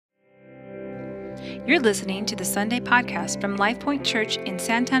You're listening to the Sunday podcast from LifePoint Church in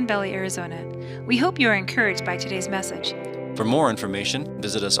Santan Valley, Arizona. We hope you are encouraged by today's message. For more information,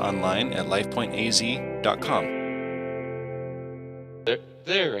 visit us online at lifepointaz.com.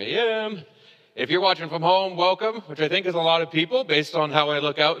 There I am. If you're watching from home, welcome, which I think is a lot of people based on how I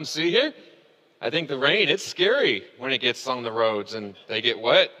look out and see here. I think the rain, it's scary when it gets on the roads and they get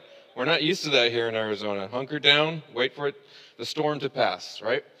wet. We're not used to that here in Arizona. Hunker down, wait for the storm to pass,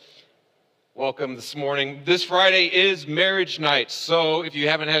 right? Welcome this morning. This Friday is marriage night, so if you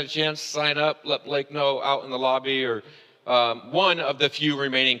haven't had a chance to sign up, let Blake know out in the lobby or one of the few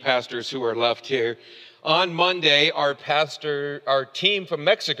remaining pastors who are left here. On Monday, our team from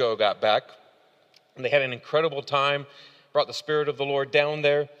Mexico got back, and they had an incredible time, brought the Spirit of the Lord down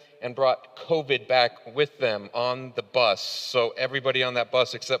there, and brought COVID back with them on the bus. So everybody on that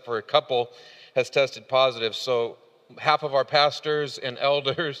bus, except for a couple, has tested positive. So half of our pastors and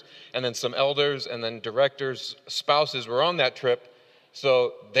elders, and then some elders, and then directors' spouses were on that trip.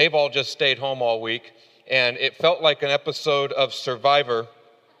 So they've all just stayed home all week. And it felt like an episode of Survivor,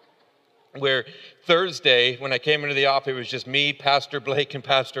 where Thursday, when I came into the office, it was just me, Pastor Blake, and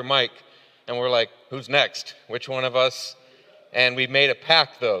Pastor Mike. And we're like, who's next? Which one of us? And we made a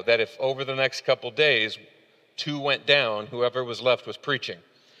pact, though, that if over the next couple days, 2 went down, whoever was left was preaching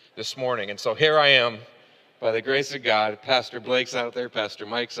this morning. And so here I am, by the grace of God. Pastor Blake's out there, Pastor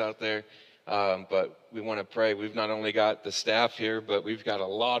Mike's out there. But we want to pray. We've not only got the staff here, but we've got a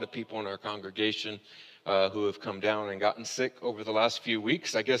lot of people in our congregation who have come down and gotten sick over the last few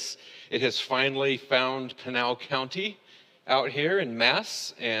weeks. I guess it has finally found Pinal County out here in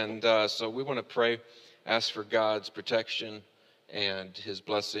mass. And so we want to pray, ask for God's protection and his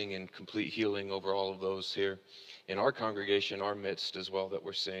blessing and complete healing over all of those here in our congregation, our midst as well that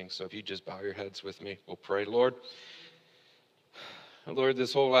we're seeing. So if you just bow your heads with me, we'll pray. Lord,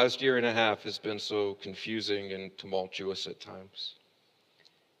 this whole last year and a half has been so confusing and tumultuous at times.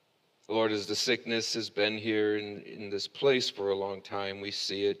 Lord, as the sickness has been here in this place for a long time, we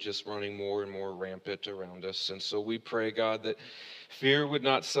see it just running more and more rampant around us. And so we pray, God, that fear would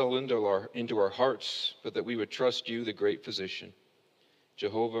not settle into our hearts, but that we would trust you, the great physician.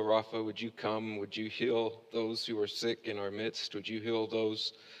 Jehovah Rapha, would you come? Would you heal those who are sick in our midst? Would you heal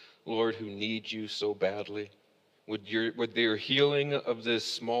those, Lord, who need you so badly? Would their healing of this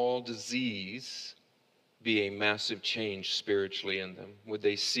small disease be a massive change spiritually in them? Would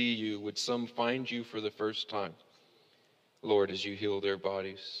they see you? Would some find you for the first time, Lord, as you heal their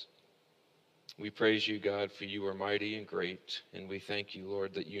bodies? We praise you, God, for you are mighty and great, and we thank you,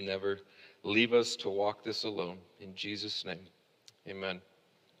 Lord, that you never leave us to walk this alone. In Jesus' name, amen.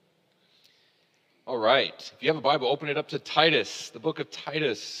 All right, if you have a Bible, open it up to Titus, the book of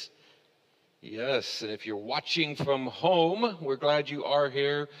Titus. Yes, and if you're watching from home, we're glad you are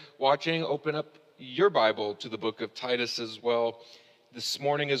here watching. Open up your Bible to the book of Titus as well. This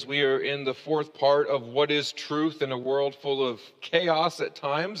morning, as we are in the fourth part of what is truth in a world full of chaos at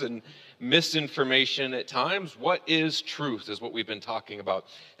times and misinformation at times, what is truth is what we've been talking about.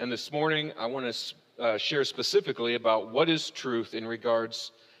 And this morning, I want to share specifically about what is truth in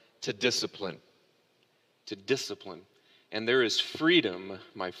regards to discipline. To discipline. And there is freedom,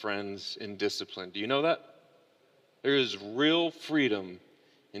 my friends, in discipline. Do you know that? There is real freedom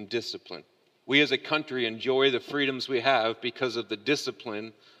in discipline. We as a country enjoy the freedoms we have because of the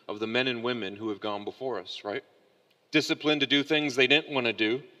discipline of the men and women who have gone before us, right? Discipline to do things they didn't want to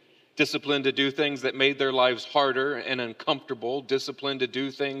do. Discipline to do things that made their lives harder and uncomfortable. Discipline to do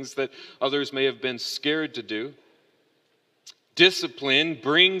things that others may have been scared to do. Discipline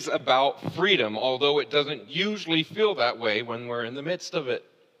brings about freedom, although it doesn't usually feel that way when we're in the midst of it.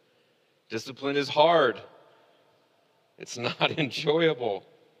 Discipline is hard. It's not enjoyable.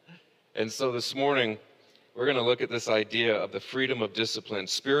 And so this morning, we're going to look at this idea of the freedom of discipline,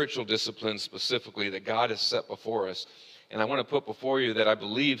 spiritual discipline specifically, that God has set before us. And I want to put before you that I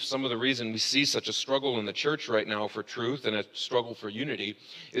believe some of the reason we see such a struggle in the church right now for truth and a struggle for unity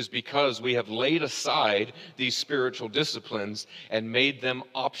is because we have laid aside these spiritual disciplines and made them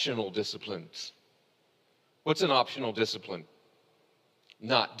optional disciplines. What's an optional discipline?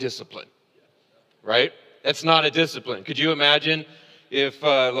 Not discipline, right? That's not a discipline. Could you imagine if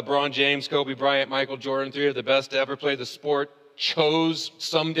LeBron James, Kobe Bryant, Michael Jordan, 3 of the best to ever play the sport, chose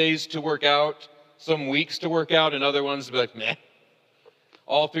some days to work out, some weeks to work out, and other ones to be like, meh.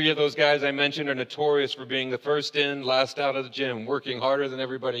 All 3 of those guys I mentioned are notorious for being the first in, last out of the gym, working harder than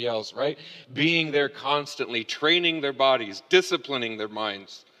everybody else, right? Being there constantly, training their bodies, disciplining their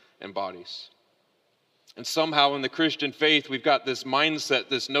minds and bodies. And somehow in the Christian faith, we've got this mindset,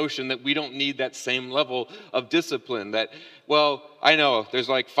 this notion that we don't need that same level of discipline. That, well, I know there's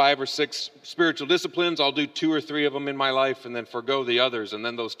like 5 or 6 spiritual disciplines. I'll do 2 or 3 of them in my life and then forgo the others. And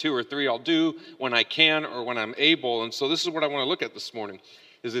then those 2 or 3 I'll do when I can or when I'm able. And so this is what I want to look at this morning,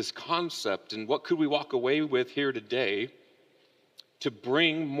 is this concept. And what could we walk away with here today to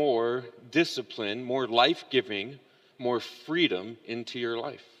bring more discipline, more life-giving, more freedom into your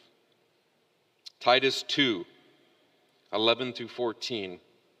life? Titus 2, 11 through 14. It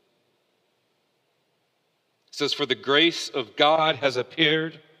says, "For the grace of God has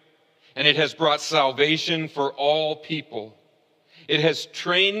appeared, and it has brought salvation for all people. It has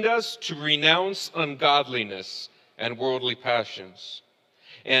trained us to renounce ungodliness and worldly passions,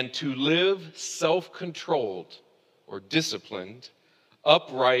 and to live self-controlled or disciplined,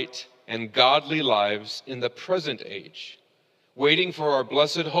 upright, and godly lives in the present age, waiting for our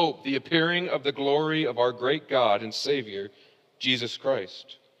blessed hope, the appearing of the glory of our great God and Savior, Jesus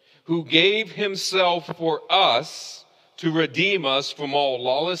Christ, who gave himself for us to redeem us from all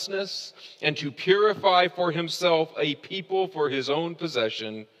lawlessness and to purify for himself a people for his own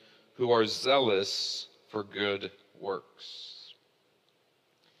possession who are zealous for good works."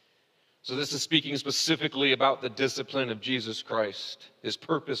 So this is speaking specifically about the discipline of Jesus Christ, his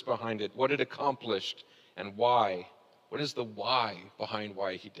purpose behind it, what it accomplished, and why. What is the why behind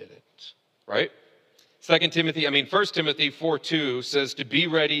why he did it, right? 1 Timothy 4:2 says to be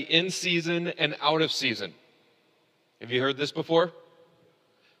ready in season and out of season. Have you heard this before?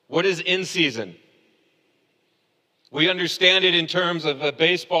 What is in season? We understand it in terms of a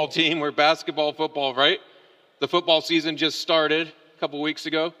baseball team or basketball, football, right? The football season just started a couple weeks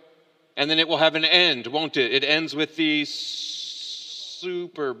ago, and then it will have an end, won't it? It ends with the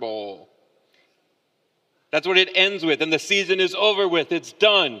Super Bowl. That's what it ends with, and the season is over with. It's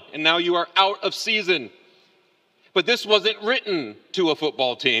done, and now you are out of season. But this wasn't written to a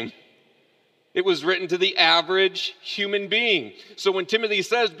football team. It was written to the average human being. So when Timothy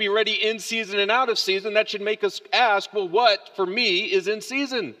says, be ready in season and out of season, that should make us ask, well, what for me is in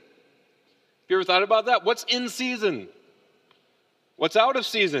season? Have you ever thought about that? What's in season? What's out of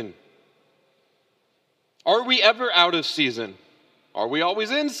season? Are we ever out of season? Are we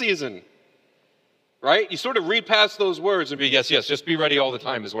always in season? Right? You sort of read past those words and be, yes, just be ready all the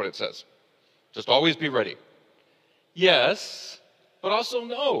time is what it says. Just always be ready. Yes, but also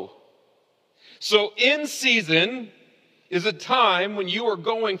no. So in season is a time when you are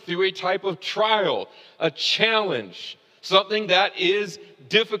going through a type of trial, a challenge, something that is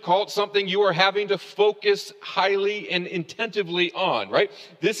difficult, something you are having to focus highly and intentively on, right?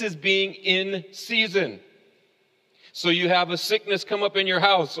 This is being in season. So you have a sickness come up in your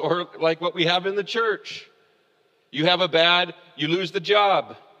house, or like what we have in the church. You lose the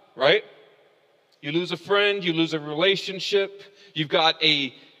job, right? You lose a friend, you lose a relationship. You've got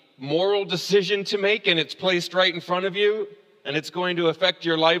a moral decision to make, and it's placed right in front of you, and it's going to affect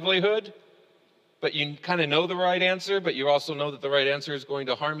your livelihood. But you kind of know the right answer, but you also know that the right answer is going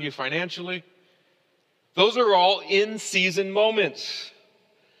to harm you financially. Those are all in-season moments.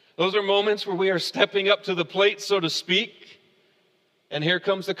 Those are moments where we are stepping up to the plate, so to speak, and here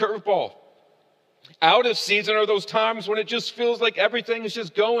comes the curveball. Out of season are those times when it just feels like everything is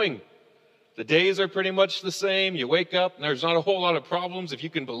just going. The days are pretty much the same. You wake up and there's not a whole lot of problems, if you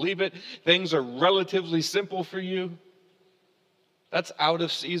can believe it. Things are relatively simple for you. That's out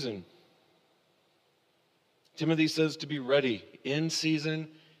of season. Timothy says to be ready in season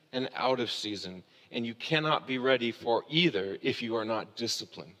and out of season. And you cannot be ready for either if you are not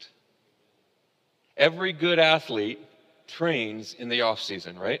disciplined. Every good athlete trains in the off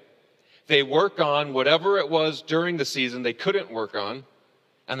season, right? They work on whatever it was during the season they couldn't work on,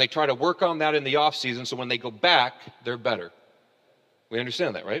 and they try to work on that in the off season so when they go back, they're better. We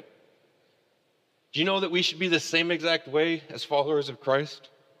understand that, right? Do you know that we should be the same exact way as followers of Christ?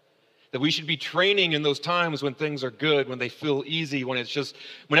 That we should be training in those times when things are good, when they feel easy, when it's just,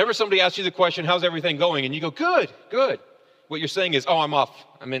 whenever somebody asks you the question, how's everything going? And you go, good. What you're saying is, I'm off.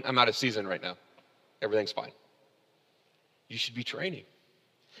 I'm out of season right now. Everything's fine. You should be training.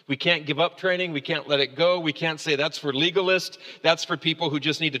 We can't give up training. We can't let it go. We can't say that's for legalists. That's for people who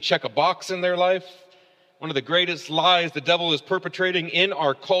just need to check a box in their life. One of the greatest lies the devil is perpetrating in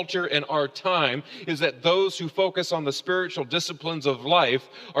our culture and our time is that those who focus on the spiritual disciplines of life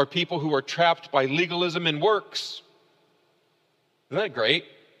are people who are trapped by legalism and works. Isn't that great?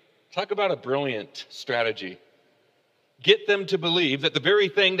 Talk about a brilliant strategy. Get them to believe that the very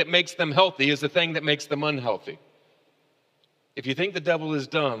thing that makes them healthy is the thing that makes them unhealthy. If you think the devil is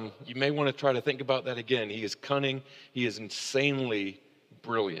dumb, you may want to try to think about that again. He is cunning. He is insanely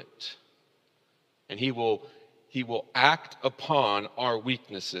brilliant. And he will act upon our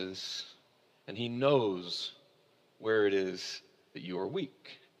weaknesses, and he knows where it is that you are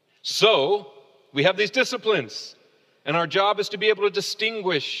weak. So, we have these disciplines, and our job is to be able to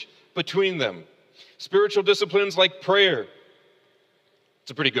distinguish between them. Spiritual disciplines like prayer.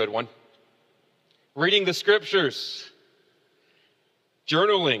 It's a pretty good one. Reading the scriptures.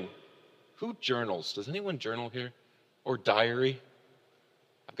 Journaling. Who journals? Does anyone journal here? Or diary?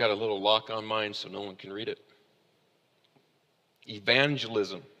 I've got a little lock on mine so no one can read it.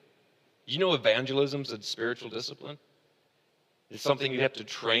 Evangelism. You know evangelism's a spiritual discipline? It's something you have to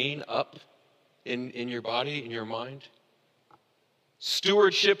train up in your body, in your mind.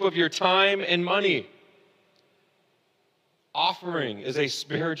 Stewardship of your time and money. Offering is a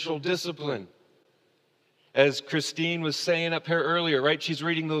spiritual discipline. As Christine was saying up here earlier, right? She's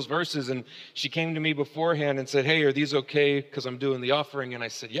reading those verses and she came to me beforehand and said, hey, are these okay because I'm doing the offering? And I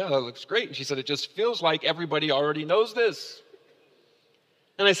said, yeah, that looks great. And she said, it just feels like everybody already knows this.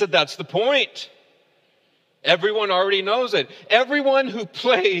 And I said, that's the point. Everyone already knows it. Everyone who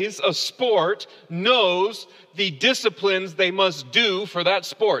plays a sport knows the disciplines they must do for that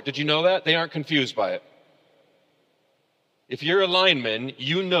sport. Did you know that? They aren't confused by it. If you're a lineman,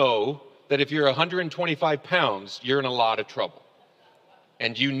 you know that if you're 125 pounds, you're in a lot of trouble.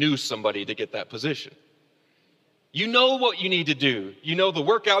 And you knew somebody to get that position. You know what you need to do. You know the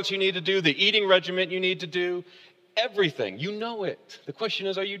workouts you need to do, the eating regimen you need to do, everything. You know it. The question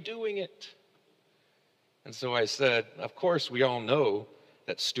is, are you doing it? And so I said, of course, we all know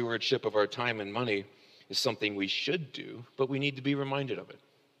that stewardship of our time and money is something we should do, but we need to be reminded of it.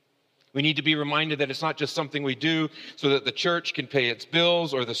 We need to be reminded that it's not just something we do so that the church can pay its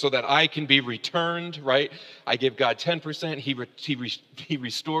bills or so that I can be returned, right? I give God 10%, he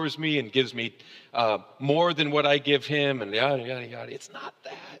restores me and gives me more than what I give him, and yada, yada, yada. It's not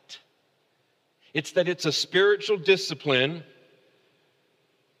that. It's that it's a spiritual discipline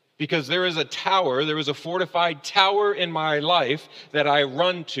because there is a fortified tower in my life that I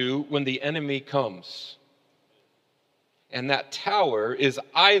run to when the enemy comes. And that tower is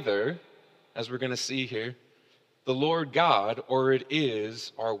either, as we're going to see here, the Lord God, or it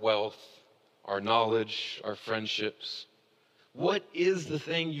is our wealth, our knowledge, our friendships. What is the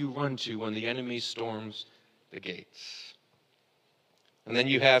thing you run to when the enemy storms the gates? And then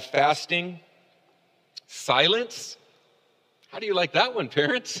you have fasting, silence. How do you like that one,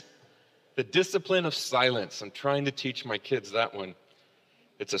 parents? The discipline of silence. I'm trying to teach my kids that one.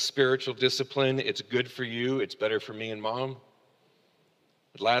 It's a spiritual discipline. It's good for you. It's better for me and mom.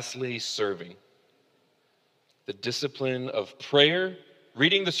 But lastly, serving. The discipline of prayer,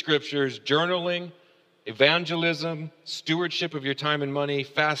 reading the scriptures, journaling, evangelism, stewardship of your time and money,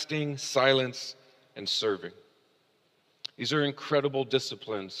 fasting, silence, and serving. These are incredible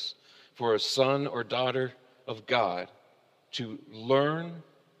disciplines for a son or daughter of God to learn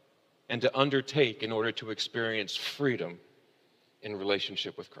and to undertake in order to experience freedom in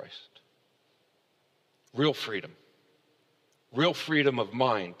relationship with Christ. Real freedom. Real freedom of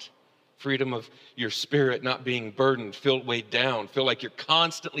mind. Freedom of your spirit not being burdened, feel weighed down, feel like you're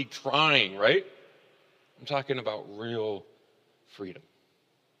constantly trying, right? I'm talking about real freedom.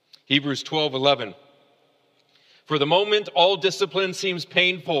 Hebrews 12:11. For the moment, all discipline seems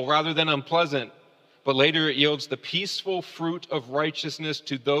painful rather than unpleasant, but later it yields the peaceful fruit of righteousness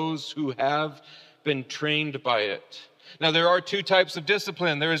to those who have been trained by it. Now, there are two types of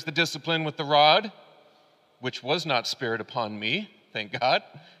discipline. There is the discipline with the rod, which was not spared upon me, thank God.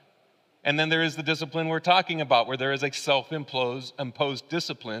 And then there is the discipline we're talking about, where there is a self-imposed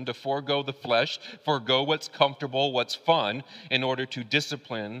discipline to forego the flesh, forego what's comfortable, what's fun, in order to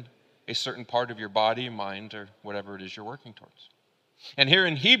discipline a certain part of your body, mind, or whatever it is you're working towards. And here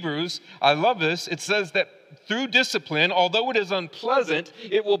in Hebrews, I love this, it says that through discipline, although it is unpleasant,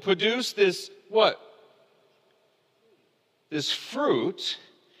 it will produce this, what? This fruit,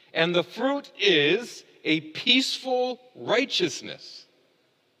 and the fruit is a peaceful righteousness.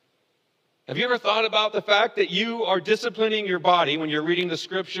 Have you ever thought about the fact that you are disciplining your body when you're reading the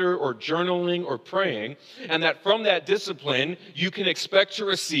scripture or journaling or praying, and that from that discipline, you can expect to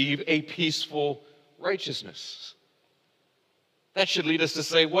receive a peaceful righteousness? That should lead us to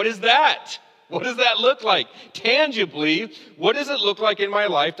say, what is that? What does that look like? Tangibly, what does it look like in my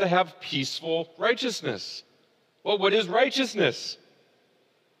life to have peaceful righteousness? Well, what is righteousness?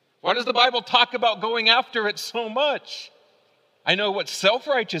 Why does the Bible talk about going after it so much? I know what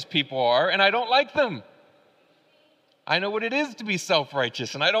self-righteous people are, and I don't like them. I know what it is to be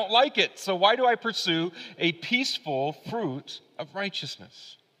self-righteous, and I don't like it. So why do I pursue a peaceful fruit of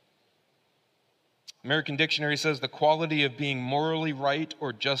righteousness? American Dictionary says the quality of being morally right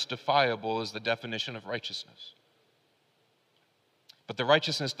or justifiable is the definition of righteousness. But the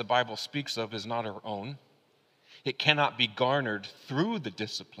righteousness the Bible speaks of is not our own. It cannot be garnered through the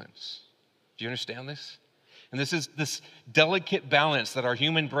disciplines. Do you understand this? And this is this delicate balance that our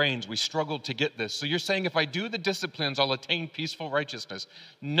human brains, we struggle to get this. So you're saying if I do the disciplines, I'll attain peaceful righteousness.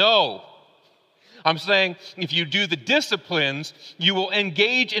 No. I'm saying if you do the disciplines, you will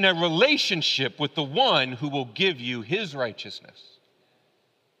engage in a relationship with the one who will give you his righteousness.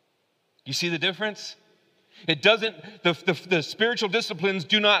 You see the difference? It doesn't, the spiritual disciplines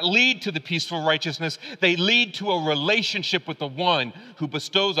do not lead to the peaceful righteousness. They lead to a relationship with the one who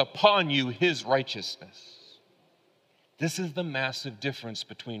bestows upon you his righteousness. This is the massive difference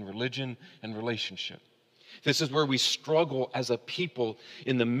between religion and relationship. This is where we struggle as a people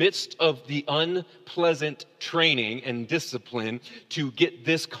in the midst of the unpleasant training and discipline to get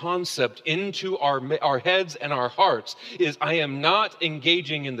this concept into our heads and our hearts is I am not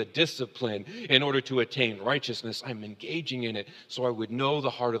engaging in the discipline in order to attain righteousness. I'm engaging in it so I would know the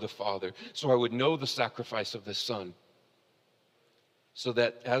heart of the Father, so I would know the sacrifice of the Son. So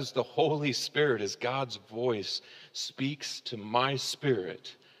that as the Holy Spirit, as God's voice speaks to my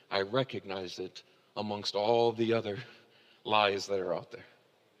spirit, I recognize it amongst all the other lies that are out there.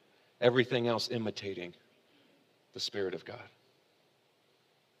 Everything else imitating the Spirit of God.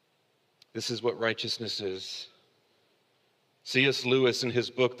 This is what righteousness is. C.S. Lewis in his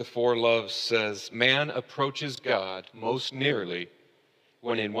book, The Four Loves, says, man approaches God most nearly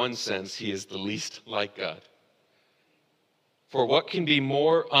when in one sense he is the least like God. For what can be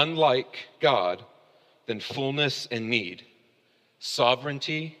more unlike God than fullness and need,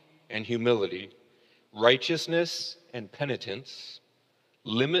 sovereignty and humility, righteousness and penitence,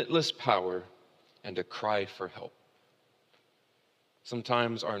 limitless power, and a cry for help?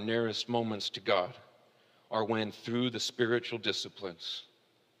 Sometimes our nearest moments to God are when, through the spiritual disciplines,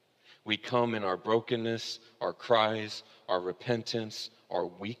 we come in our brokenness, our cries, our repentance, our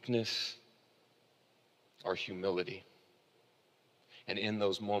weakness, our humility. And in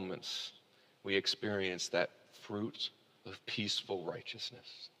those moments, we experience that fruit of peaceful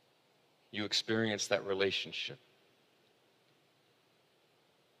righteousness. You experience that relationship.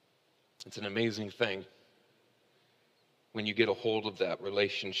 It's an amazing thing when you get a hold of that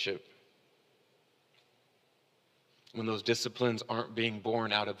relationship. When those disciplines aren't being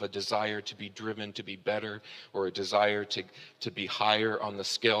born out of a desire to be driven to be better, or a desire to be higher on the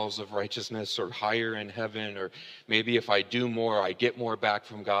scales of righteousness, or higher in heaven, or maybe if I do more, I get more back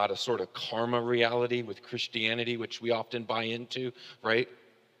from God, a sort of karma reality with Christianity, which we often buy into, right?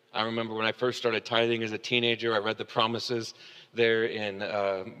 I remember when I first started tithing as a teenager, I read the promises there in,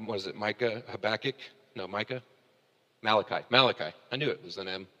 Micah? Malachi. I knew it was an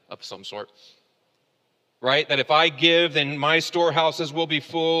M of some sort. Right? That if I give, then my storehouses will be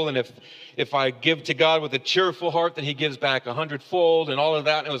full. And if I give to God with a cheerful heart, then he gives back 100-fold and all of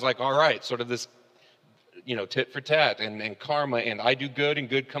that. And it was like, all right, sort of this, tit for tat and karma, and I do good and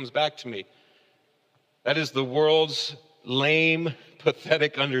good comes back to me. That is the world's lame,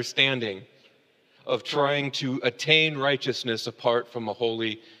 pathetic understanding of trying to attain righteousness apart from a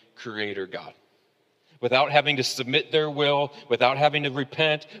holy creator God. Without having to submit their will, without having to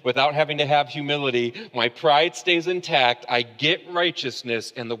repent, without having to have humility, my pride stays intact, I get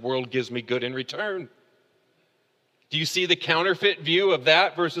righteousness, and the world gives me good in return. Do you see the counterfeit view of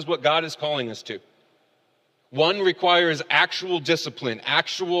that versus what God is calling us to? One requires actual discipline,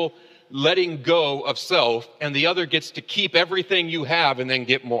 actual letting go of self, and the other gets to keep everything you have and then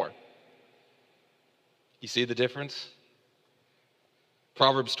get more. You see the difference?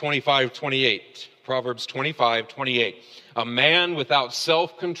 Proverbs 25:28. A man without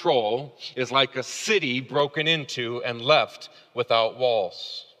self-control is like a city broken into and left without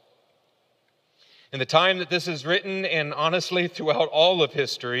walls. In the time that this is written, and honestly throughout all of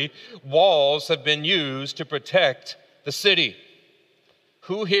history, walls have been used to protect the city.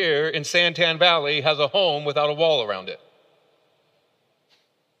 Who here in Santan Valley has a home without a wall around it?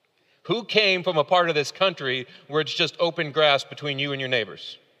 Who came from a part of this country where it's just open grass between you and your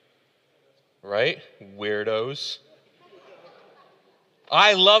neighbors? Right? Weirdos.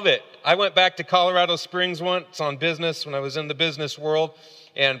 I love it. I went back to Colorado Springs once on business when I was in the business world.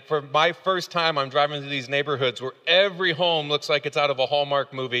 And for my first time, I'm driving through these neighborhoods where every home looks like it's out of a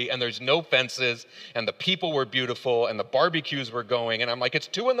Hallmark movie, and there's no fences, and the people were beautiful, and the barbecues were going. And I'm like, it's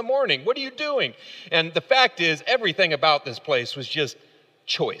 2 a.m. What are you doing? And the fact is, everything about this place was just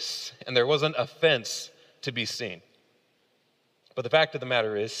choice, and there wasn't a fence to be seen. But the fact of the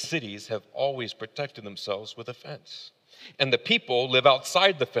matter is, cities have always protected themselves with a fence. And the people live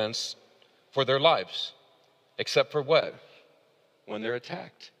outside the fence for their lives, except for what? When they're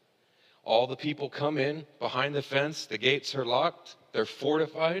attacked. All the people come in behind the fence, the gates are locked, they're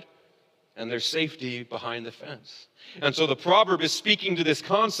fortified, and there's safety behind the fence. And so the proverb is speaking to this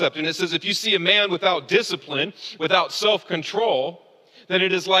concept, and it says, if you see a man without discipline, without self-control, then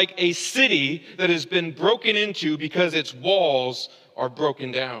it is like a city that has been broken into because its walls are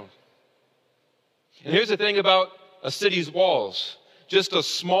broken down. And here's the thing about a city's walls. Just a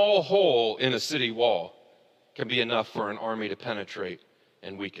small hole in a city wall can be enough for an army to penetrate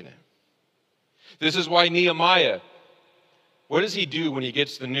and weaken it. This is why Nehemiah, what does he do when he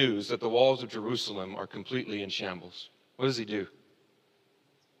gets the news that the walls of Jerusalem are completely in shambles? What does he do?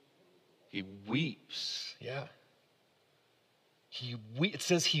 He weeps. Yeah. It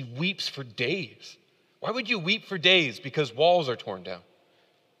says he weeps for days. Why would you weep for days? Because walls are torn down.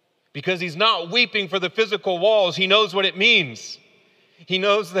 Because he's not weeping for the physical walls. He knows what it means. He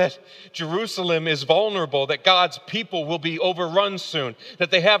knows that Jerusalem is vulnerable, that God's people will be overrun soon, that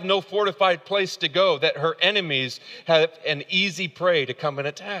they have no fortified place to go, that her enemies have an easy prey to come and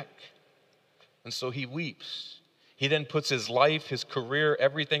attack. And so he weeps. He then puts his life, his career,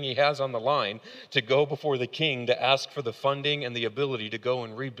 everything he has on the line to go before the king to ask for the funding and the ability to go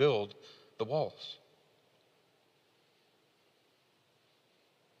and rebuild the walls.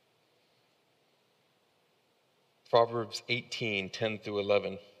 Proverbs 18, 10 through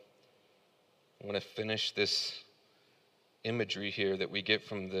 11. I'm going to finish this imagery here that we get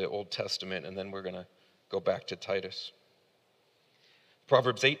from the Old Testament, and then we're going to go back to Titus.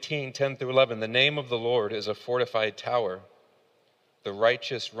 Proverbs 18, 10 through 11. The name of the Lord is a fortified tower. The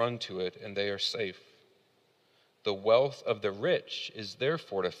righteous run to it, and they are safe. The wealth of the rich is their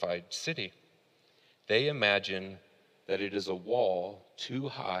fortified city. They imagine that it is a wall too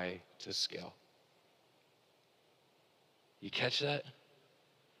high to scale. You catch that?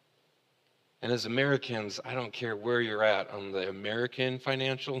 And as Americans, I don't care where you're at on the American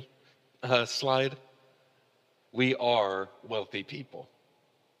financial slide, we are wealthy people.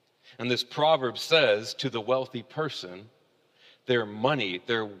 And this proverb says to the wealthy person, their money,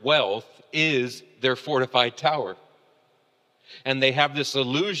 their wealth is their fortified tower. And they have this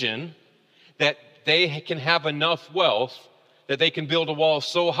illusion that they can have enough wealth that they can build a wall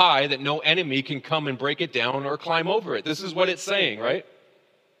so high that no enemy can come and break it down or climb over it. This is what it's saying, right?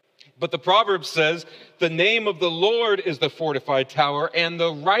 But the proverb says, the name of the Lord is the fortified tower, and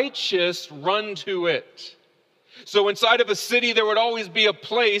the righteous run to it. So inside of a city, there would always be a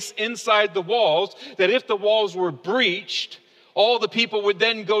place inside the walls that if the walls were breached, all the people would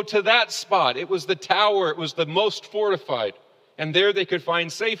then go to that spot. It was the tower. It was the most fortified. And there they could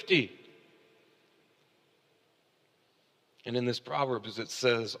find safety. And in this proverb, as it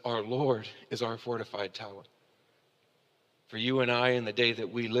says, our Lord is our fortified tower. For you and I, in the day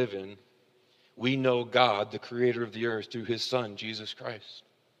that we live in, we know God, the creator of the earth, through his Son, Jesus Christ.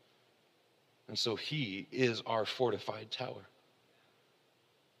 And so he is our fortified tower.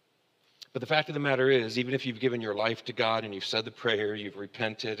 But the fact of the matter is, even if you've given your life to God and you've said the prayer, you've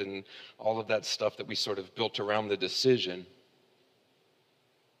repented and all of that stuff that we sort of built around the decision,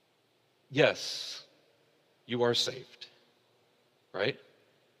 yes, you are saved. Right?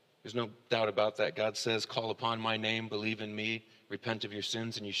 There's no doubt about that. God says, call upon my name, believe in me, repent of your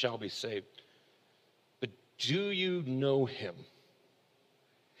sins, and you shall be saved. But do you know him?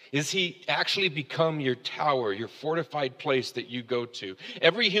 Is he actually become your tower, your fortified place that you go to?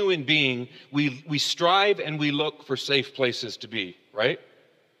 Every human being, we strive and we look for safe places to be, right?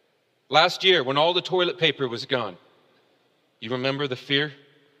 Last year, when all the toilet paper was gone, you remember the fear,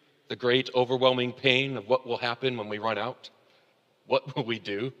 the great overwhelming pain of what will happen when we run out? What will we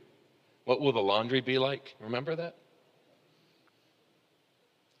do? What will the laundry be like? Remember that?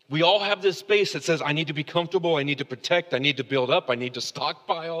 We all have this space that says, I need to be comfortable, I need to protect, I need to build up, I need to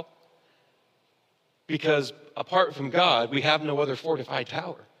stockpile. Because apart from God, we have no other fortified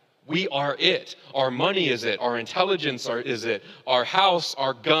tower. We are it. Our money is it. Our intelligence is it. Our house,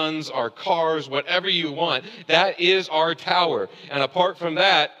 our guns, our cars, whatever you want, that is our tower. And apart from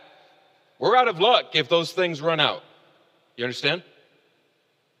that, we're out of luck if those things run out. You understand?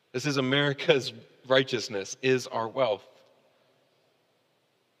 This is America's righteousness, is our wealth.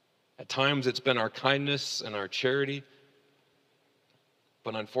 At times it's been our kindness and our charity,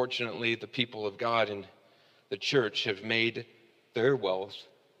 but unfortunately the people of God and the church have made their wealth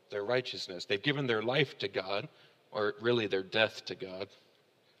their righteousness. They've given their life to God, or really their death to God,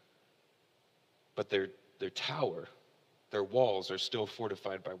 but their tower, their walls are still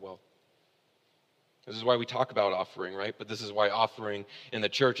fortified by wealth. This is why we talk about offering, right? But this is why offering in the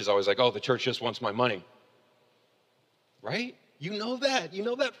church is always like, oh, the church just wants my money. Right? You know that. You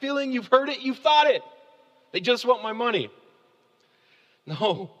know that feeling. You've heard it. You've thought it. They just want my money.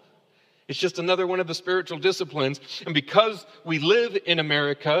 No, it's just another one of the spiritual disciplines. And because we live in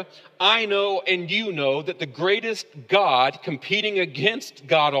America, I know and you know that the greatest God competing against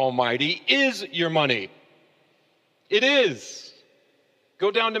God Almighty is your money. It is. Go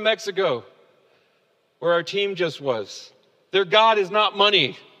down to Mexico, where our team just was. Their God is not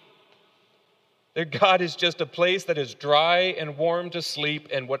money. Their God is just a place that is dry and warm to sleep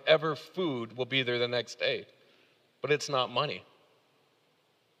and whatever food will be there the next day. But it's not money.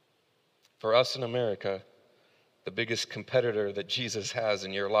 For us in America, the biggest competitor that Jesus has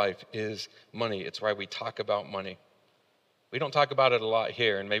in your life is money. It's why we talk about money. We don't talk about it a lot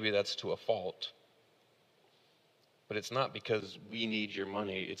here, and maybe that's to a fault. But it's not because we need your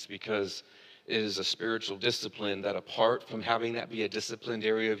money. It's because it is a spiritual discipline that apart from having that be a disciplined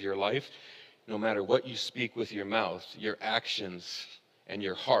area of your life, no matter what you speak with your mouth, your actions and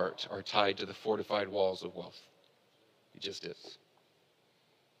your heart are tied to the fortified walls of wealth. It just is.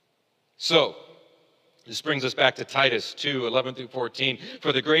 So, this brings us back to Titus 2:11-14.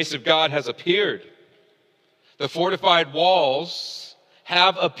 For the grace of God has appeared. The fortified walls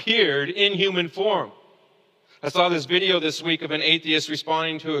have appeared in human form. I saw this video this week of an atheist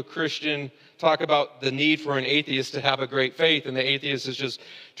responding to a Christian talk about the need for an atheist to have a great faith, and the atheist is just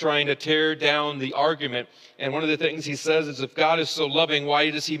trying to tear down the argument. And one of the things he says is, if God is so loving, why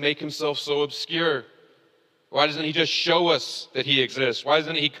does he make himself so obscure? Why doesn't he just show us that he exists? Why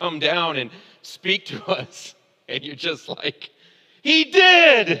doesn't he come down and speak to us? And you're just like, he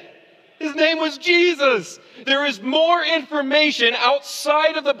did! His name was Jesus. There is more information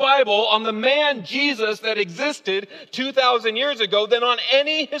outside of the Bible on the man Jesus that existed 2,000 years ago than on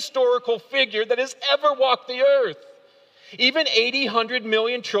any historical figure that has ever walked the earth. Even 80, 100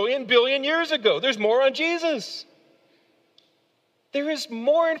 million, trillion, billion years ago, there's more on Jesus. There is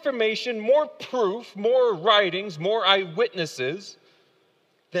more information, more proof, more writings, more eyewitnesses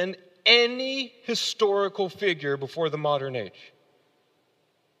than any historical figure before the modern age.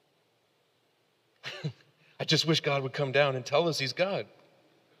 I just wish God would come down and tell us he's God.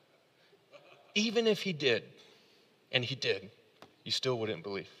 Even if he did, and he did, you still wouldn't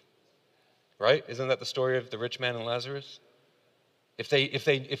believe. Right? Isn't that the story of the rich man and Lazarus?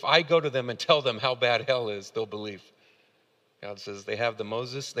 If I go to them and tell them how bad hell is, they'll believe. God says they have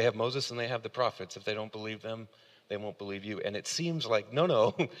Moses and they have the prophets. If they don't believe them, they won't believe you. And it seems like,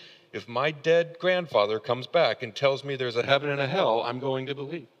 no, if my dead grandfather comes back and tells me there's a heaven and a hell, I'm going to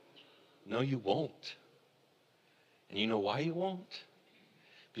believe. No, you won't. And you know why you won't?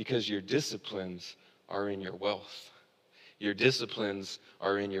 Because your disciplines are in your wealth. Your disciplines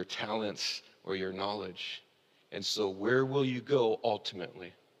are in your talents or your knowledge. And so where will you go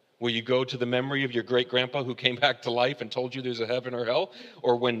ultimately? Will you go to the memory of your great-grandpa who came back to life and told you there's a heaven or hell?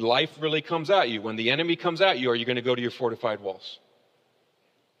 Or when life really comes at you, when the enemy comes at you, are you going to go to your fortified walls?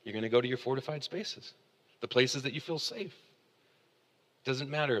 You're going to go to your fortified spaces, the places that you feel safe.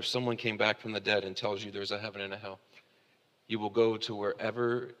 Doesn't matter if someone came back from the dead and tells you there's a heaven and a hell. You will go to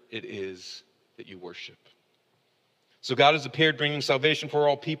wherever it is that you worship. So God has appeared, bringing salvation for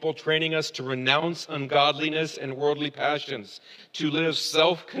all people, training us to renounce ungodliness and worldly passions, to live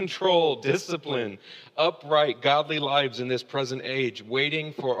self-controlled, disciplined, upright, godly lives in this present age,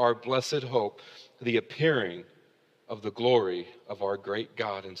 waiting for our blessed hope, the appearing of the glory of our great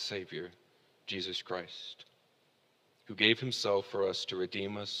God and Savior, Jesus Christ, who gave himself for us to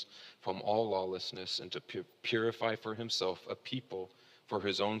redeem us from all lawlessness and to purify for himself a people for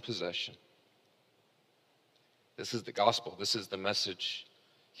his own possession. This is the gospel. This is the message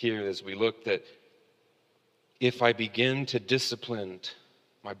here as we look that if I begin to discipline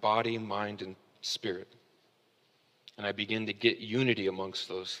my body, mind, and spirit, and I begin to get unity amongst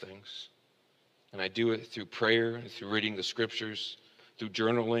those things, and I do it through prayer, through reading the scriptures, through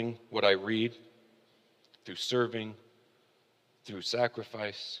journaling what I read, through serving, through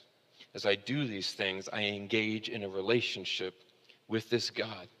sacrifice. As I do these things, I engage in a relationship with this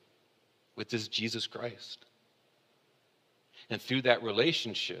God, with this Jesus Christ. And through that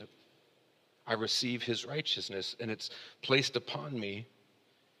relationship, I receive his righteousness, and it's placed upon me,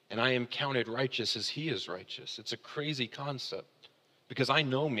 and I am counted righteous as he is righteous. It's a crazy concept, because I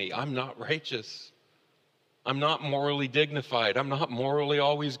know me. I'm not righteous. I'm not morally dignified. I'm not morally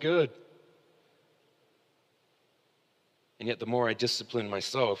always good. And yet the more I discipline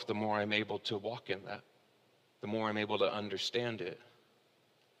myself, the more I'm able to walk in that. The more I'm able to understand it.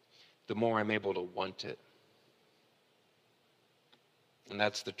 The more I'm able to want it. And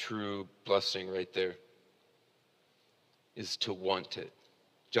that's the true blessing right there, is to want it.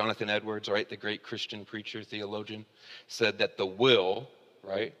 Jonathan Edwards, right, the great Christian preacher, theologian, said that the will,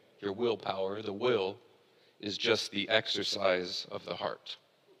 right, your willpower, the will, is just the exercise of the heart.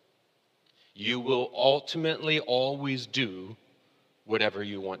 You will ultimately always do whatever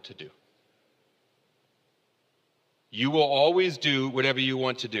you want to do. You will always do whatever you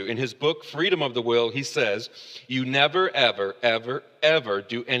want to do. In his book, Freedom of the Will, he says, you never, ever, ever, ever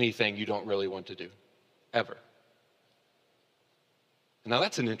do anything you don't really want to do. Ever. Now,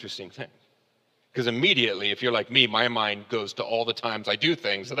 that's an interesting thing. Because immediately, if you're like me, my mind goes to all the times I do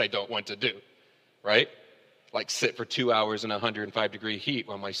things that I don't want to do, right? Like sit for 2 hours in 105-degree heat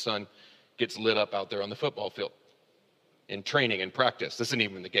while my son gets lit up out there on the football field in training and practice. This isn't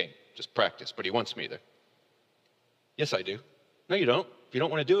even the game, just practice, but he wants me there. Yes, I do. No, you don't. If you don't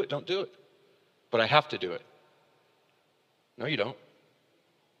want to do it, don't do it. But I have to do it. No, you don't.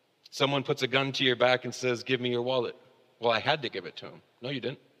 Someone puts a gun to your back and says, give me your wallet. Well, I had to give it to him. No, you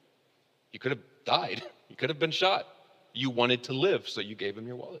didn't. You could have died. You could have been shot. You wanted to live, so you gave him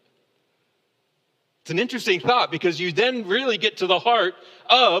your wallet. It's an interesting thought because you then really get to the heart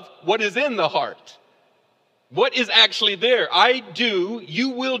of what is in the heart. What is actually there? I do, you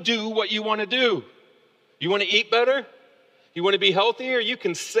will do what you want to do. You want to eat better? You want to be healthier? You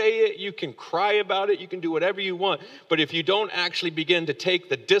can say it, you can cry about it, you can do whatever you want. But if you don't actually begin to take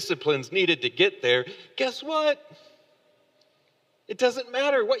the disciplines needed to get there, guess what? It doesn't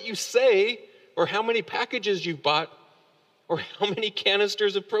matter what you say or how many packages you've bought or how many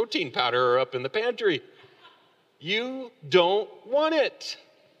canisters of protein powder are up in the pantry. You don't want it.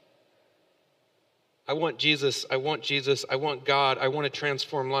 I want Jesus, I want Jesus, I want God, I want to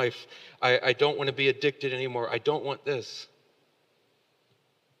transform life. I don't want to be addicted anymore. I don't want this.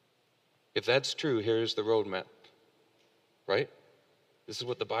 If that's true, here's the roadmap, right? This is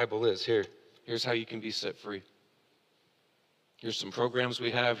what the Bible is. Here's how you can be set free. Here's some programs we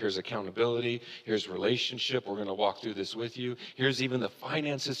have. Here's accountability. Here's relationship. We're going to walk through this with you. Here's even the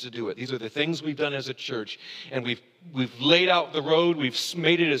finances to do it. These are the things we've done as a church. And we've laid out the road. We've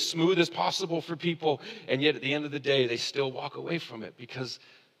made it as smooth as possible for people. And yet at the end of the day, they still walk away from it because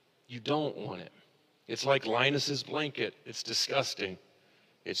you don't want it. It's like Linus's blanket. It's disgusting.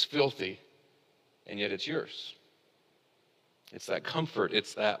 It's filthy. And yet it's yours. It's that comfort.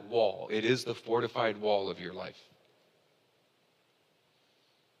 It's that wall. It is the fortified wall of your life.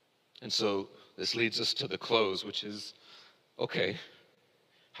 And so this leads us to the close, which is, okay,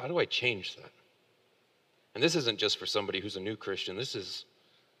 how do I change that? And this isn't just for somebody who's a new Christian. This is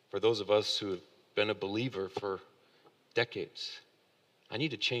for those of us who have been a believer for decades. I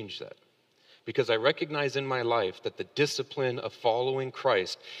need to change that because I recognize in my life that the discipline of following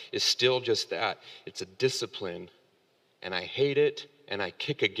Christ is still just that. It's a discipline, and I hate it, and I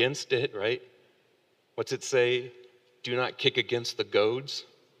kick against it, right? What's it say? Do not kick against the goads.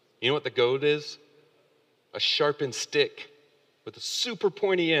 You know what the goad is? A sharpened stick with a super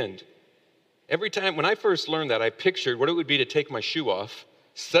pointy end. Every time, when I first learned that, I pictured what it would be to take my shoe off,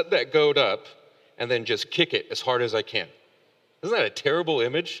 set that goad up, and then just kick it as hard as I can. Isn't that a terrible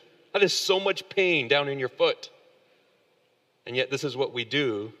image? That is so much pain down in your foot. And yet this is what we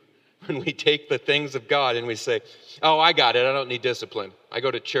do when we take the things of God and we say, oh, I got it. I don't need discipline. I go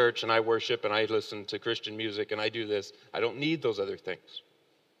to church and I worship and I listen to Christian music and I do this. I don't need those other things.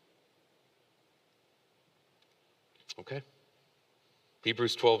 Okay?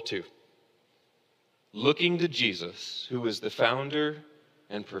 Hebrews 12:2. Looking to Jesus, who is the founder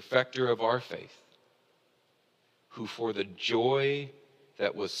and perfecter of our faith, who for the joy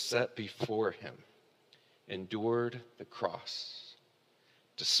that was set before him endured the cross,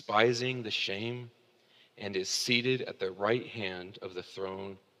 despising the shame, and is seated at the right hand of the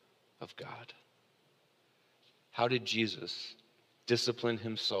throne of God. How did Jesus discipline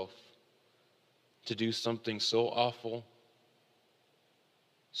himself to do something so awful,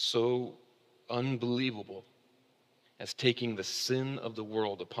 so unbelievable as taking the sin of the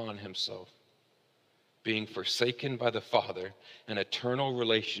world upon himself, being forsaken by the Father, an eternal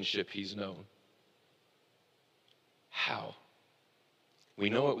relationship he's known? How?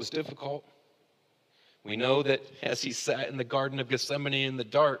 We know it was difficult. We know that as he sat in the Garden of Gethsemane in the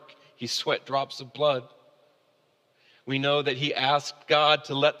dark, he sweat drops of blood. We know that he asked God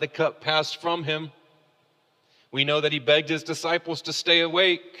to let the cup pass from him. We know that he begged his disciples to stay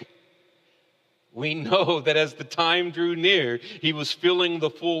awake. We know that as the time drew near, he was feeling the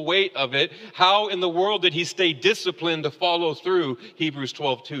full weight of it. How in the world did he stay disciplined to follow through? Hebrews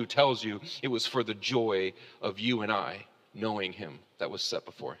 12:2 tells you it was for the joy of you and I knowing him that was set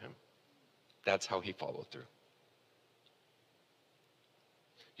before him. That's how he followed through.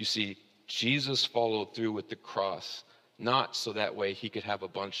 You see, Jesus followed through with the cross, not so that way he could have a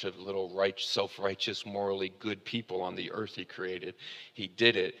bunch of little self-righteous, morally good people on the earth he created. He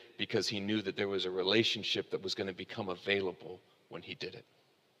did it because he knew that there was a relationship that was going to become available when he did it.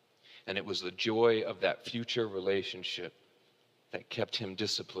 And it was the joy of that future relationship that kept him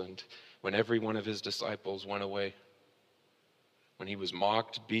disciplined when every one of his disciples went away, when he was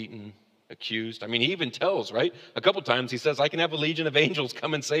mocked, beaten, accused. I mean, he even tells, right? A couple times he says, I can have a legion of angels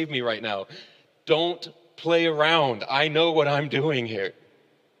come and save me right now. Don't play around. I know what I'm doing here.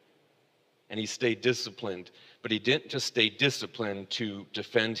 And he stayed disciplined. But he didn't just stay disciplined to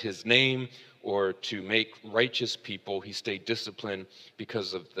defend his name or to make righteous people. He stayed disciplined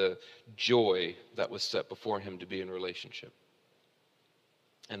because of the joy that was set before him to be in relationship.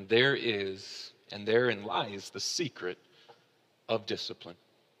 And therein lies the secret of discipline.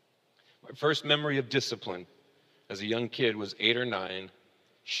 My first memory of discipline as a young kid was 8 or 9,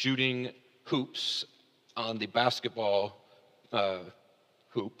 shooting hoops on the basketball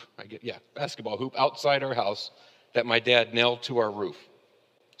basketball hoop outside our house that my dad nailed to our roof.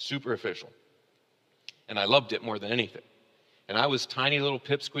 Super official. And I loved it more than anything. And I was tiny little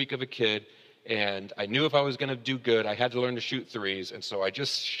pipsqueak of a kid, and I knew if I was going to do good, I had to learn to shoot threes, and so I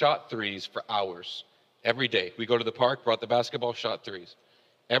just shot threes for hours. Every day. We go to the park, brought the basketball, shot threes.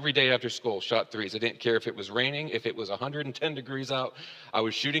 Every day after school, shot threes. I didn't care if it was raining, if it was 110 degrees out. I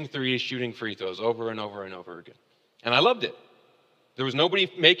was shooting threes, shooting free throws over and over and over again. And I loved it. There was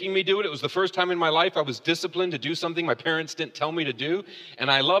nobody making me do it. It was the first time in my life I was disciplined to do something my parents didn't tell me to do.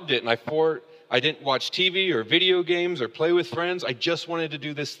 And I loved it. And I didn't watch TV or video games or play with friends. I just wanted to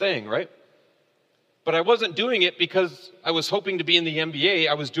do this thing, right? But I wasn't doing it because I was hoping to be in the NBA.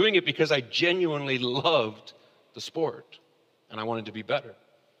 I was doing it because I genuinely loved the sport. And I wanted to be better.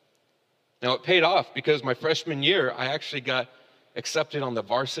 Now, it paid off because my freshman year, I actually got accepted on the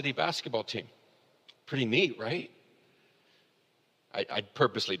varsity basketball team. Pretty neat, right? I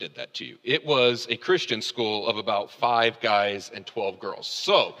purposely did that to you. It was a Christian school of about 5 guys and 12 girls.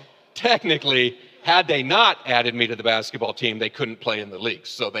 So, technically, had they not added me to the basketball team, they couldn't play in the league.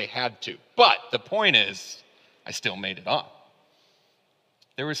 So they had to. But the point is, I still made it on.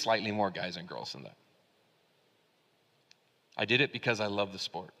 There were slightly more guys and girls than that. I did it because I love the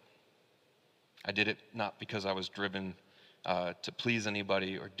sport. I did it not because I was driven to please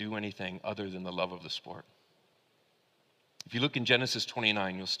anybody or do anything other than the love of the sport. If you look in Genesis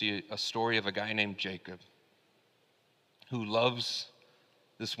 29, you'll see a story of a guy named Jacob who loves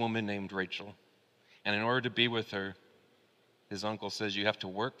this woman named Rachel. And in order to be with her, his uncle says, you have to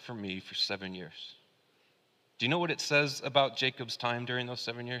work for me for 7 years. Do you know what it says about Jacob's time during those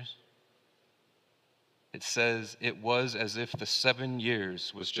 7 years? It says it was as if the 7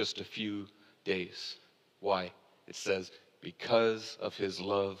 years was just a few days. Why? It says, because of his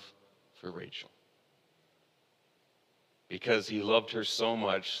love for Rachel. Because he loved her so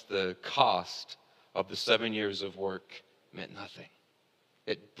much, the cost of the 7 years of work meant nothing.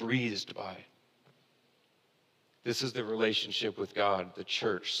 It breezed by. This is the relationship with God the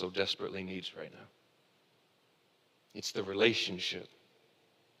church so desperately needs right now. It's the relationship.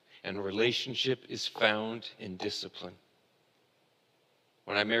 And relationship is found in discipline.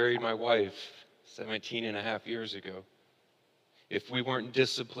 When I married my wife 17 and a half years ago, if we weren't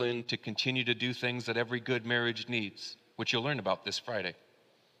disciplined to continue to do things that every good marriage needs, which you'll learn about this Friday,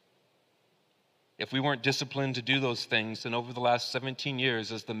 if we weren't disciplined to do those things, then over the last 17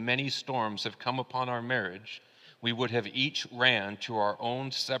 years, as the many storms have come upon our marriage, we would have each ran to our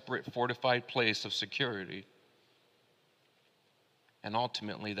own separate fortified place of security. And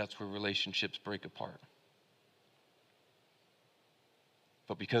ultimately, that's where relationships break apart.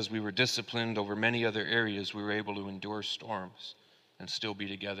 But because we were disciplined over many other areas, we were able to endure storms and still be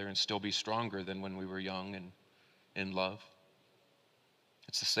together and still be stronger than when we were young and in love.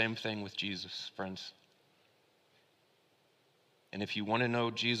 It's the same thing with Jesus, friends. And if you want to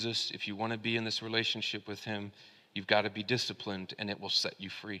know Jesus, if you want to be in this relationship with him, you've got to be disciplined, and it will set you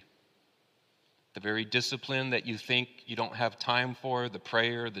free. The very discipline that you think you don't have time for, the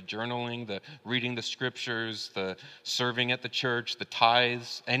prayer, the journaling, the reading the scriptures, the serving at the church, the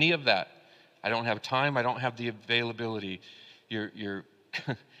tithes, any of that. I don't have time, I don't have the availability. You're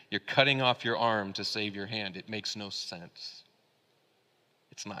you're cutting off your arm to save your hand. It makes no sense.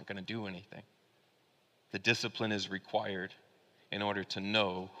 It's not going to do anything. The discipline is required in order to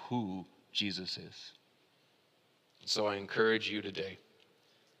know who Jesus is. So I encourage you today,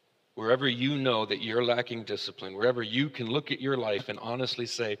 wherever you know that you're lacking discipline, wherever you can look at your life and honestly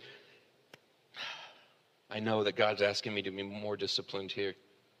say, I know that God's asking me to be more disciplined here.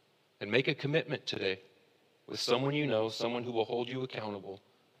 And make a commitment today with someone you know, someone who will hold you accountable,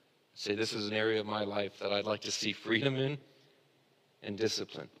 Say, this is an area of my life that I'd like to see freedom in and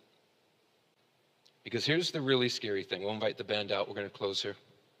discipline. Because here's the really scary thing. We'll invite the band out. We're going to close here.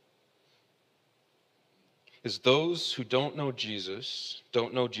 Is those who don't know Jesus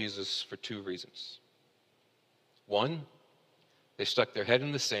for two reasons. One, they stuck their head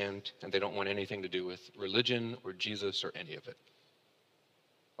in the sand and they don't want anything to do with religion or Jesus or any of it.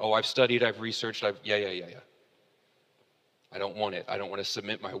 Oh, I've studied, I've researched, yeah. I don't want it. I don't want to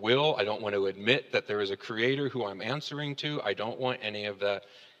submit my will. I don't want to admit that there is a creator who I'm answering to. I don't want any of that.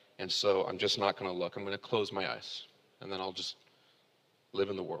 And so I'm just not going to look. I'm going to close my eyes. And then I'll just live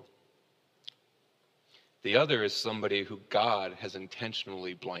in the world. The other is somebody who God has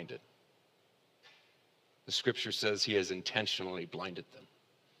intentionally blinded. The scripture says he has intentionally blinded them.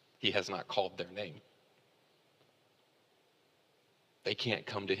 He has not called their name. They can't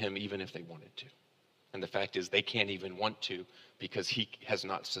come to him even if they wanted to. And the fact is they can't even want to because he has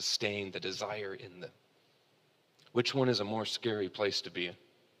not sustained the desire in them. Which one is a more scary place to be in?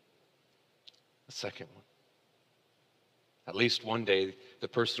 The second one. At least one day, the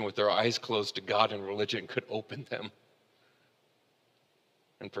person with their eyes closed to God and religion could open them.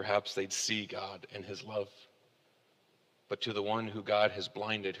 And perhaps they'd see God and his love. But to the one who God has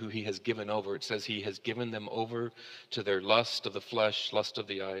blinded, who he has given over, it says he has given them over to their lust of the flesh, lust of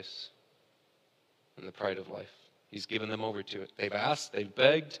the eyes, and the pride of life. He's given them over to it. They've asked, they've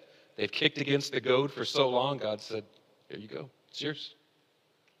begged, they've kicked against the goad for so long. God said, here you go, it's yours.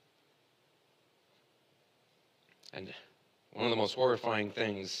 And one of the most horrifying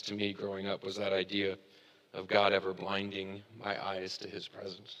things to me growing up was that idea of God ever blinding my eyes to his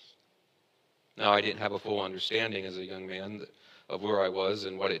presence. Now, I didn't have a full understanding as a young man of where I was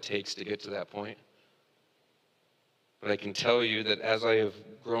and what it takes to get to that point. But I can tell you that as I have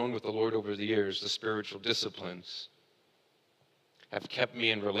grown with the Lord over the years, the spiritual disciplines have kept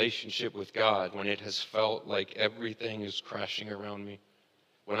me in relationship with God when it has felt like everything is crashing around me.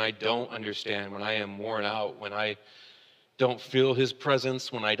 When I don't understand, when I am worn out, when I don't feel his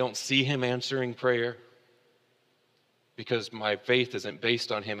presence, when I don't see him answering prayer. Because my faith isn't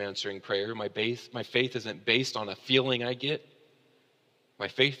based on him answering prayer. My faith isn't based on a feeling I get. My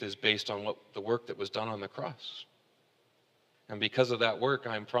faith is based on the work that was done on the cross. And because of that work,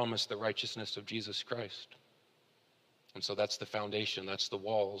 I am promised the righteousness of Jesus Christ. And so that's the foundation, that's the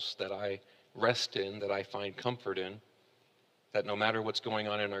walls that I rest in, that I find comfort in, that no matter what's going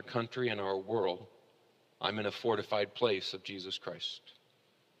on in our country and our world, I'm in a fortified place of Jesus Christ.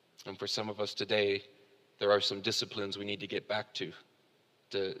 And for some of us today, there are some disciplines we need to get back to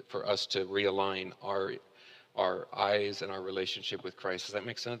for us to realign our eyes and our relationship with Christ. Does that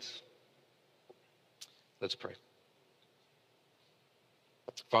make sense? Let's pray.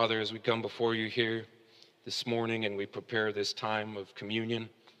 Father, as we come before you here this morning and we prepare this time of communion,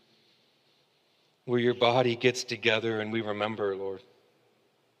 where your body gets together and we remember, Lord,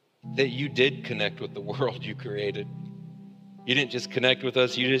 that you did connect with the world you created. You didn't just connect with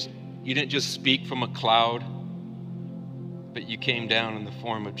us, you didn't just speak from a cloud, but you came down in the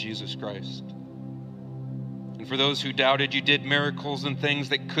form of Jesus Christ. And for those who doubted, you did miracles and things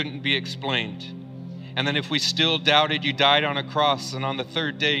that couldn't be explained. And then if we still doubted, you died on a cross, and on the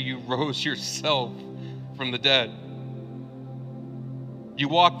third day you rose yourself from the dead. You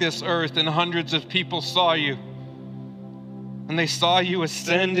walked this earth and hundreds of people saw you. And they saw you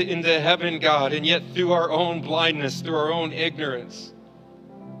ascend into heaven, God, and yet through our own blindness, through our own ignorance,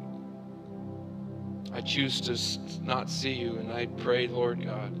 I choose to not see you. And I pray, Lord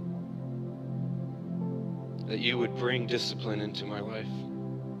God, that you would bring discipline into my life.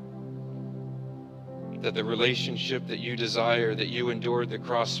 That the relationship that you desire, that you endured the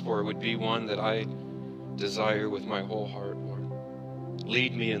cross for, would be one that I desire with my whole heart, Lord.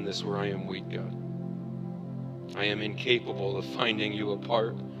 Lead me in this where I am weak, God. I am incapable of finding you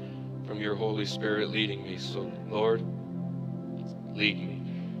apart from your Holy Spirit leading me. So, Lord, lead me.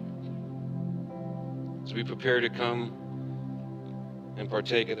 As we prepare to come and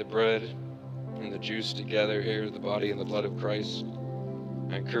partake of the bread and the juice together here, the body and the blood of Christ,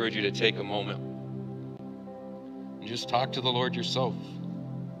 I encourage you to take a moment and just talk to the Lord yourself.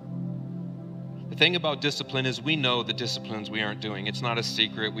 The thing about discipline is we know the disciplines we aren't doing. It's not a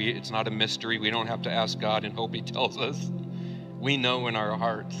secret. It's not a mystery. We don't have to ask God and hope he tells us. We know in our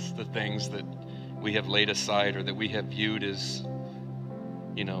hearts the things that we have laid aside or that we have viewed as,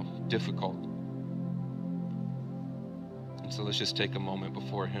 difficult. And so let's just take a moment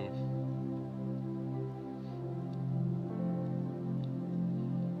before him.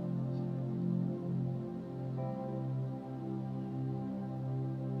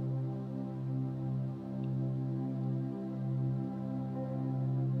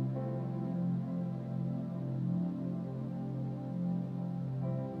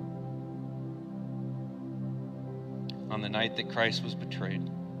 on the night that Christ was betrayed,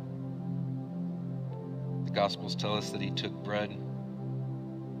 the Gospels tell us that he took bread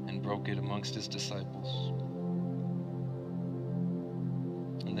and broke it amongst his disciples,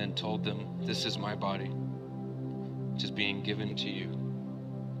 and then told them, "This is my body, which is being given to you."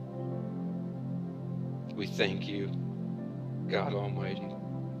 We thank you, God Almighty,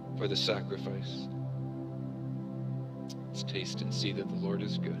 for the sacrifice. Let's taste and see that the Lord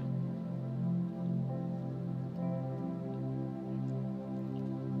is good.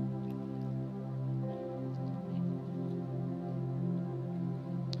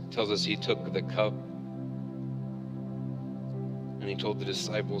 It tells us he took the cup and he told the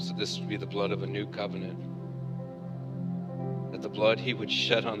disciples that this would be the blood of a new covenant, that the blood he would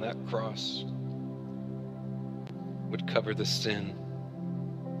shed on that cross would cover the sin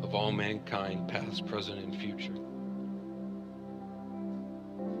of all mankind, past, present, and future.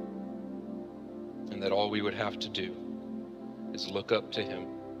 And that all we would have to do is look up to him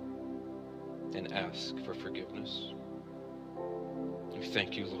and ask for forgiveness. We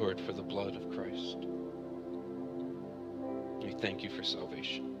thank you, Lord, for the blood of Christ. We thank you for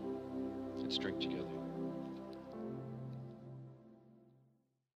salvation. Let's drink together.